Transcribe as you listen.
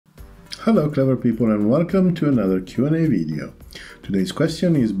Hello clever people and welcome to another Q&A video. Today's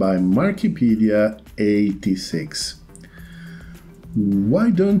question is by Markipedia86.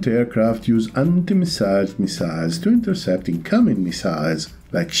 Why don't aircraft use anti-missile missiles to intercept incoming missiles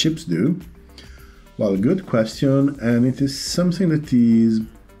like ships do? Well, good question, and it is something that is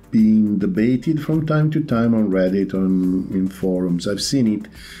being debated from time to time on Reddit, in forums. I've seen it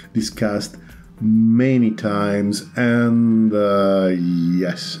discussed many times, and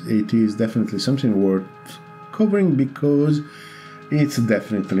yes, it is definitely something worth covering because it's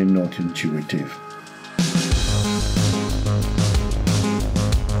definitely not intuitive.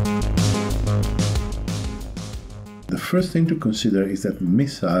 The first thing to consider is that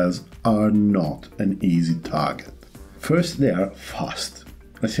missiles are not an easy target. First, they are fast.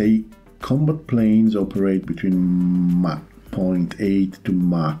 Let's say combat planes operate between Mach 0.8 to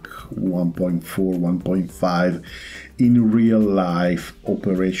Mach 1.4, 1.5 in real-life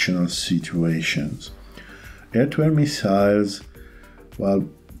operational situations. Air-to-air missiles, well,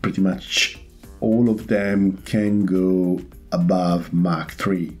 pretty much all of them can go above Mach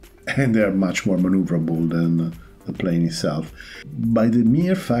 3, and they are much more maneuverable than the plane itself. By the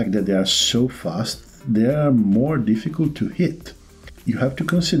mere fact that they are so fast, they are more difficult to hit. You have to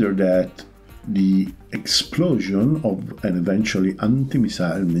consider that the explosion of an eventually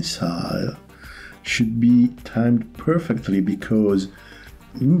anti-missile missile should be timed perfectly, because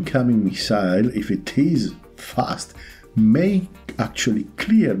incoming missile, if it is fast, may actually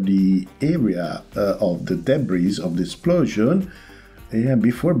clear the area of the debris of the explosion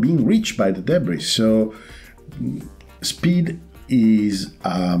before being reached by the debris. So speed is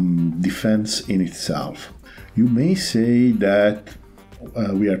defense in itself. You may say that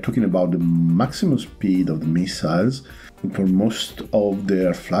we are talking about the maximum speed of the missiles. For most of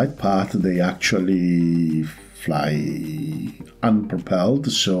their flight path, they actually fly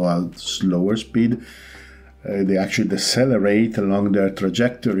unpropelled, so at slower speed. They actually decelerate along their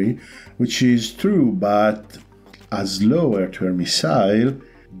trajectory, which is true, but a slow air-to-air missile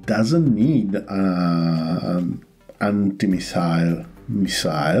doesn't need an anti-missile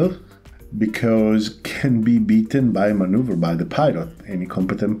missile, because can be beaten by maneuver by the pilot. Any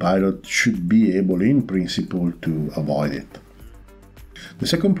competent pilot should be able, in principle, to avoid it. The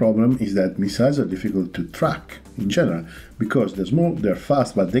second problem is that missiles are difficult to track in general, because they're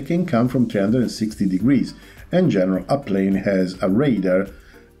fast, but they can come from 360 degrees. In general, a plane has a radar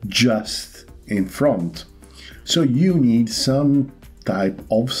just in front. So you need some type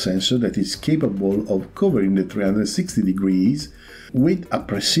of sensor that is capable of covering the 360 degrees with a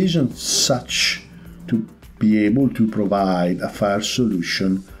precision such to be able to provide a fire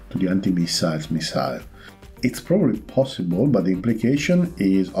solution to the anti-missile missile. It's probably possible, but the implication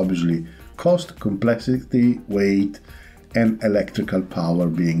is obviously cost, complexity, weight, and electrical power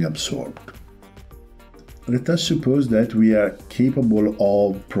being absorbed. Let us suppose that we are capable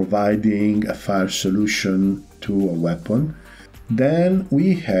of providing a fire solution to a weapon. Then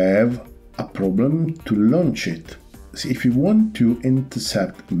we have a problem to launch it. So if you want to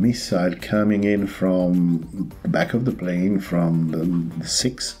intercept a missile coming in from the back of the plane, from the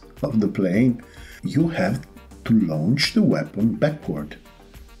sixth of the plane, you have to launch the weapon backward.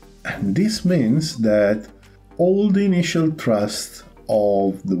 And this means that all the initial thrust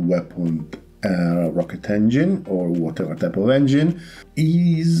of the weapon, rocket engine or whatever type of engine,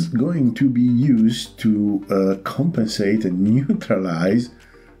 is going to be used to compensate and neutralize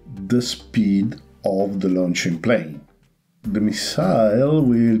the speed of the launching plane. The missile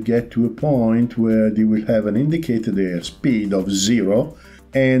will get to a point where they will have an indicated airspeed of 0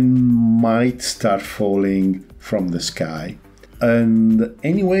 and might start falling from the sky. And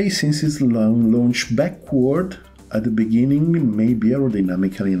anyway, since it's launched backward at the beginning, it may be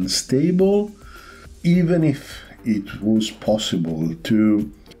aerodynamically unstable. Even if it was possible to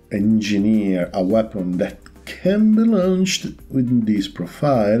engineer a weapon that can be launched with this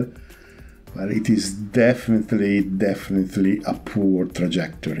profile, well, it is definitely a poor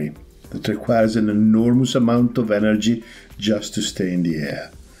trajectory that requires an enormous amount of energy just to stay in the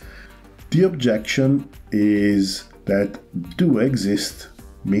air. The objection is that do exist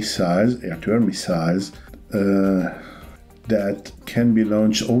missiles, air-to-air missiles, that can be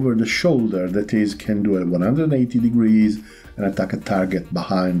launched over the shoulder, that is, can do a 180 degrees and attack a target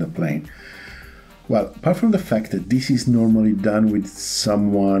behind the plane. Well, apart from the fact that this is normally done with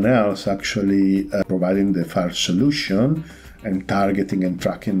someone else actually providing the fire solution and targeting and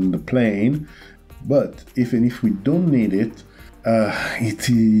tracking the plane, but even if we don't need it, it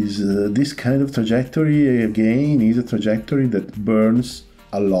is this kind of trajectory, again, is a trajectory that burns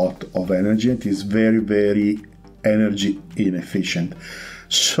a lot of energy. It is very energy inefficient.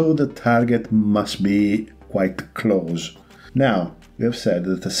 so the target must be quite close. Now, we have said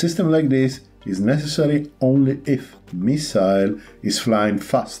that a system like this is necessary only if missile is flying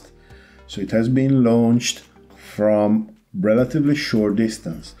fast, so it has been launched from relatively short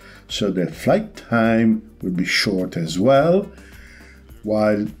distance, so the flight time will be short as well,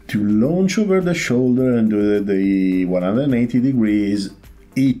 while to launch over the shoulder and do the 180 degrees,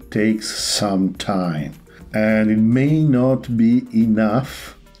 it takes some time, and it may not be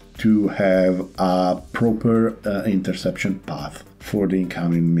enough to have a proper interception path for the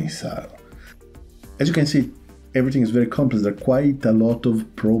incoming missile. As you can see, everything is very complex. There are quite a lot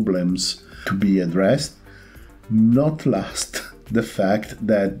of problems to be addressed, not last the fact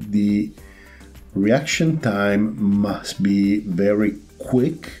that the reaction time must be very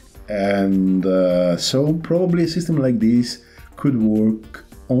quick, and so probably a system like this could work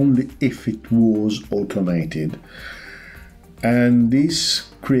only if it was automated. And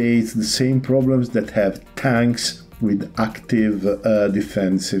this creates the same problems that have tanks with active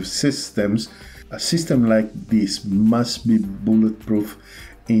defensive systems. A system like this must be bulletproof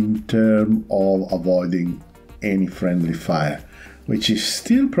in terms of avoiding any friendly fire, which is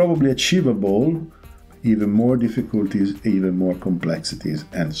still probably achievable, even more difficulties, even more complexities,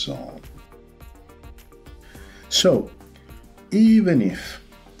 and so on. So, even if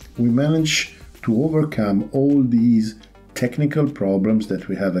we manage to overcome all these technical problems that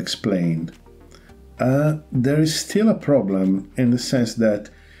we have explained, there is still a problem in the sense that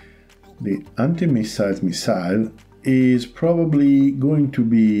the anti-missile missile is probably going to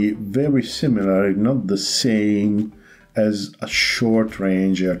be very similar, if not the same, as a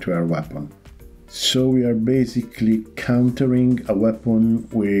short-range air-to-air weapon. So we are basically countering a weapon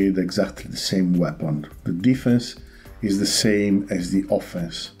with exactly the same weapon. The defense is the same as the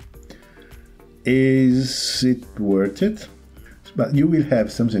offense. Is it worth it? But you will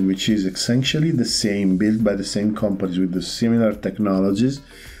have something which is essentially the same, built by the same companies with the similar technologies,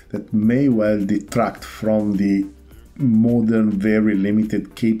 that may well detract from the modern, very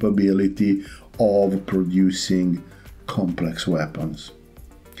limited capability of producing complex weapons.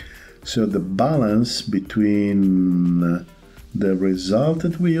 So the balance between the result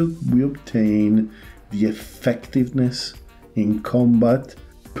that we obtain, the effectiveness in combat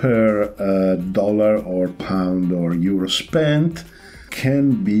per dollar or pound or euro spent,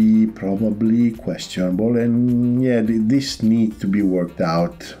 can be probably questionable, and yeah, this needs to be worked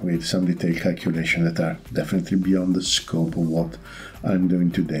out with some detailed calculation that are definitely beyond the scope of what I'm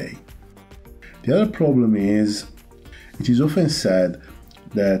doing today. The other problem is, it is often said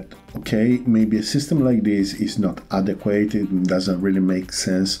that, okay, maybe a system like this is not adequate, it doesn't really make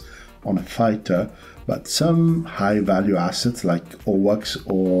sense on a fighter, but some high-value assets like AWACS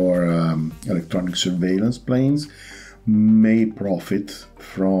or electronic surveillance planes may profit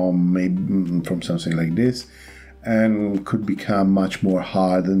from something like this, and could become much more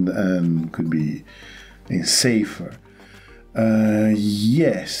hardened and could be safer.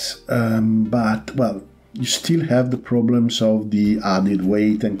 Yes, but well, you still have the problems of the added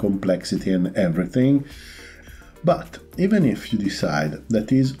weight and complexity and everything. But even if you decide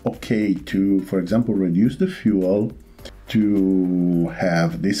that is okay to, for example, reduce the fuel to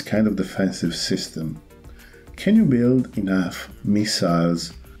have this kind of defensive system, can you build enough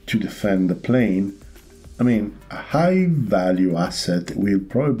missiles to defend the plane? I mean, a high value asset will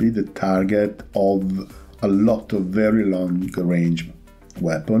probably be the target of a lot of very long range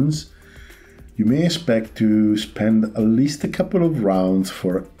weapons. You may expect to spend at least a couple of rounds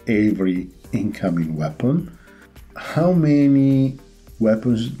for every incoming weapon. How many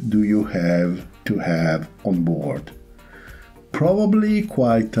weapons do you have to have on board? Probably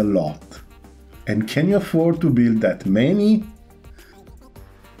quite a lot. And can you afford to build that many?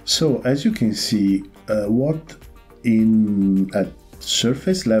 So, as you can see, what at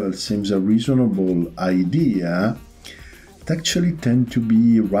surface level seems a reasonable idea, it actually tends to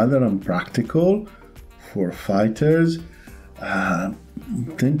be rather unpractical for fighters,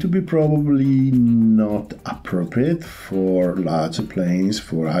 tend to be probably not appropriate for larger planes,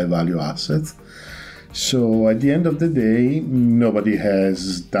 for high-value assets. So at the end of the day, nobody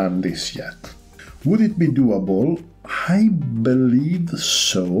has done this yet. Would it be doable? I believe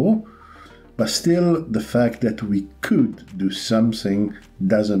so, but still the fact that we could do something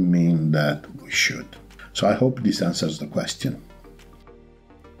doesn't mean that we should. So I hope this answers the question.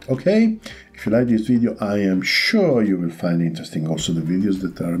 Okay, if you like this video, I am sure you will find interesting also the videos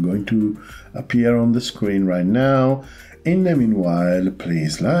that are going to appear on the screen right now. In the meanwhile,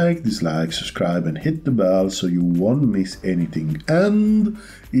 please like, dislike, subscribe and hit the bell so you won't miss anything. And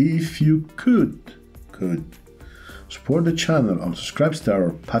if you could support the channel on Subscribestar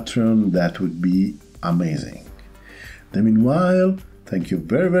or Patreon, that would be amazing. Then meanwhile, thank you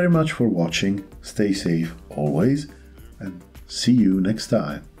very much for watching, stay safe always, and see you next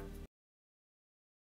time.